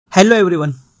Hello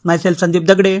everyone, myself Sandeep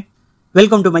Dagde.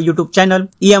 Welcome to my YouTube channel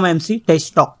EMIMC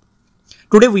Test Talk.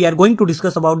 Today we are going to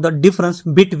discuss about the difference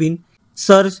between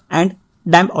surge and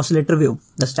damp oscillator wave.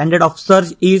 The standard of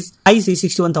surge is IEC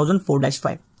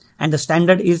 61004-5 and the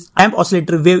standard is damp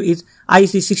oscillator wave is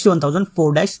IEC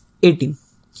 61004-18.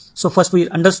 So first we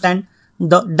understand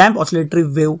the damp oscillatory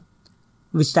wave,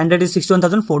 which standard is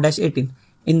 61004-18.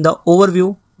 In the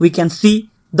overview we can see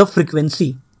the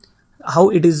frequency, how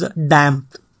it is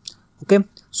damped. Okay,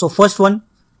 so first one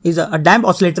is a damp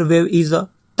oscillator wave is a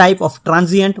type of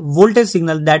transient voltage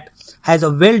signal that has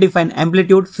a well-defined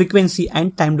amplitude, frequency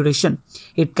and time duration.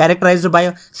 It characterized by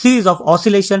a series of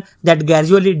oscillations that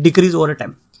gradually decrease over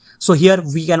time. So here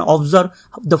we can observe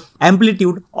the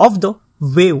amplitude of the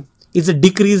wave is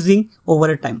decreasing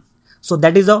over time. So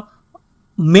that is a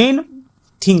main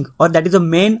thing, or that is a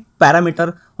main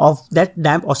parameter of that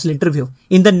damp oscillator wave.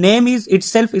 In the name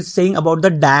itself is saying about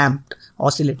the damped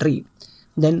oscillatory.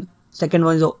 Then second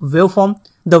one is a waveform.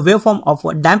 The waveform of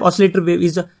a damp oscillator wave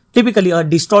is typically a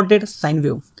distorted sine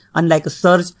wave. Unlike a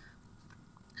surge,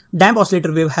 damp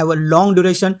oscillator wave have a long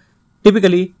duration,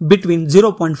 typically between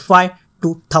 0.5 to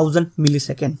 1000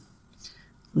 milliseconds.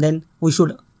 Then we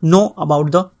should know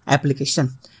about the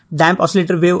application. Damp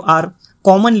oscillator wave are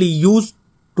commonly used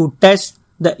to test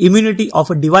the immunity of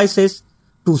devices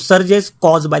to surges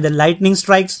caused by the lightning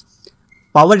strikes,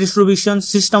 power distribution,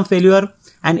 system failure,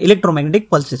 and electromagnetic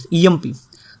pulses, EMP.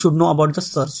 Should know about the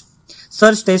surge.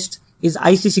 Surge test is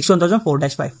IEC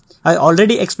 61004-5. I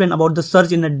already explained about the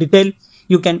surge in a detail.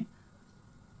 You can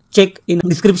check in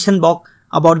description box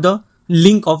about the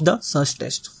link of the surge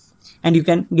test and you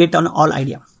can get an all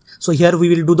idea. So here we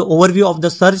will do the overview of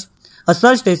the surge. A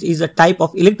surge test is a type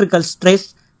of electrical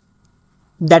stress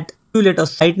that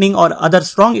simulates lightning or other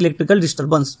strong electrical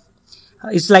disturbance.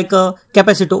 It's like a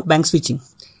capacitor bank switching.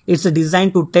 It's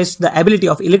designed to test the ability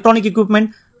of electronic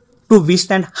equipment to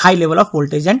withstand high level of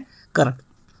voltage and current.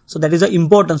 So that is the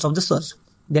importance of the surge.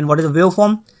 Then what is the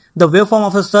waveform? The waveform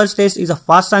of a surge test is a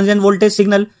fast transient voltage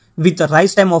signal with a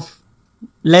rise time of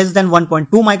less than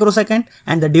 1.2 microsecond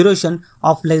and the duration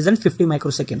of less than 50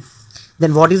 microsecond.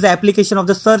 Then what is the application of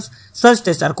the surge? Surge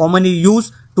tests are commonly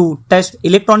used to test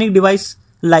electronic device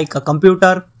like a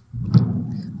computer,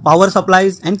 power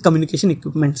supplies and communication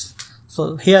equipments.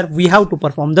 So here we have to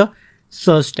perform the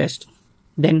surge test.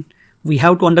 Then we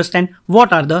have to understand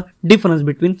what are the difference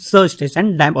between surge test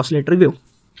and damp oscillator wave.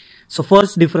 So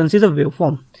first difference is a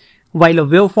waveform. While a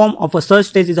waveform of a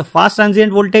surge test is a fast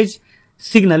transient voltage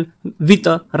signal with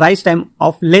a rise time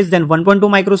of less than 1.2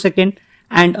 microsecond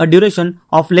and a duration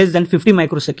of less than 50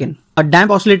 microsecond. A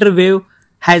damp oscillator wave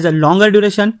has a longer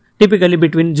duration, typically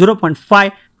between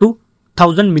 0.5 to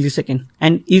 1000 millisecond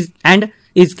and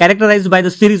is characterized by the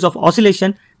series of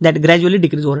oscillation that gradually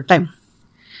decrease over time.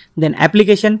 Then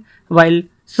application. While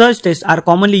surge tests are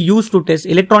commonly used to test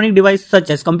electronic devices such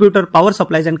as computer, power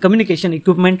supplies and communication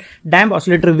equipment, damp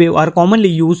oscillator wave are commonly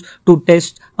used to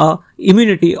test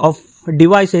immunity of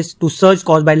devices to surge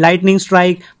caused by lightning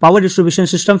strike, power distribution,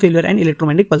 system failure and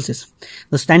electromagnetic pulses.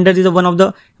 The standard is one of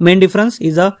the main difference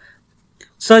is a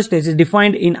surge test is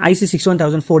defined in IEC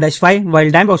 61004-5 while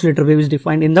damp oscillator wave is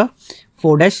defined in the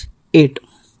 4-8.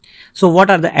 So what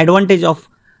are the advantage of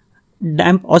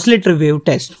damp oscillator wave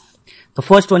test? The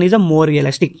first one is a more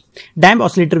realistic. Damp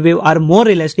oscillator wave are more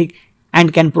realistic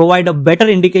and can provide a better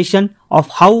indication of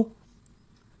how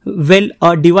well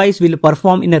a device will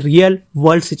perform in a real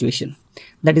world situation.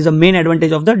 That is the main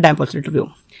advantage of the damp oscillator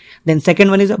wave. Then second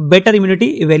one is a better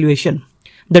immunity evaluation.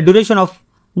 The duration of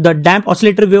the damp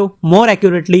oscillator wave more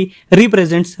accurately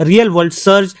represents real world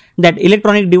surge that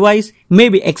electronic device may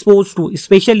be exposed to,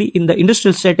 especially in the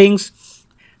industrial settings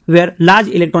where large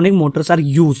electronic motors are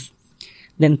used.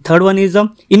 Then third one is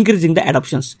increasing the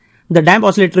adoptions. The damp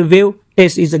oscillator wave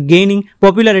test is gaining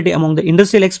popularity among the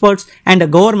industrial experts and the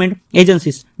government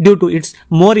agencies due to its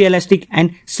more realistic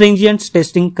and stringent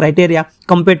testing criteria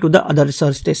compared to the other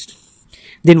surge tests.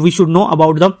 Then we should know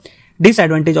about the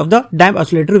disadvantage of the damp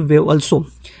oscillator wave also.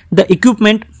 The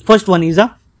equipment, first one is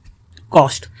a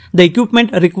cost. The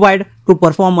equipment required to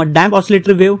perform a damp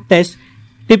oscillator wave test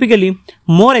typically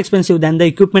more expensive than the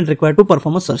equipment required to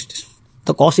perform a surge test.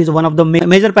 The cost is one of the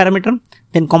major parameter.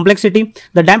 Then complexity.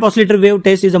 The damp oscillator wave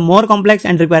test is a more complex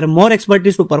and require more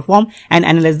expertise to perform and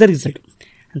analyze the result.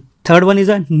 And third one is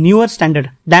a newer standard.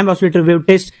 Damp oscillator wave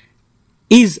test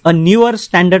is a newer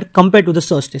standard compared to the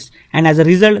surge test, and as a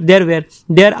result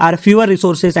there are fewer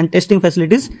resources and testing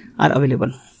facilities are available.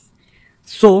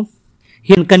 So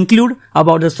here we conclude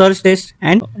about the surge test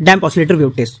and damp oscillator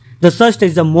wave test. The surge test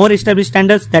is the more established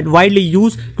standards that widely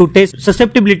used to test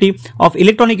susceptibility of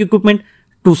electronic equipment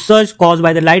to surge caused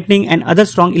by the lightning and other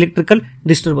strong electrical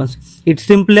disturbance. It's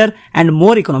simpler and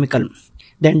more economical.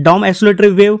 Then DOM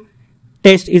oscillatory wave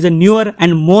test is a newer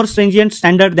and more stringent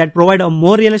standard that provides a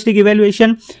more realistic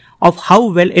evaluation of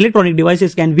how well electronic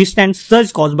devices can withstand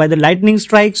surge caused by the lightning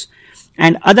strikes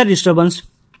and other disturbance.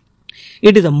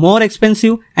 It is a more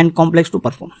expensive and complex to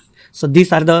perform. So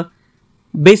these are the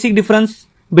basic difference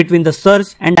between the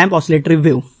surge and damp oscillatory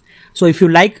wave. So if you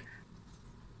like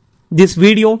this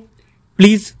video,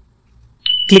 please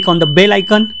click on the bell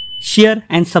icon, share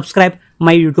and subscribe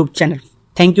my YouTube channel.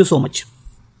 Thank you so much.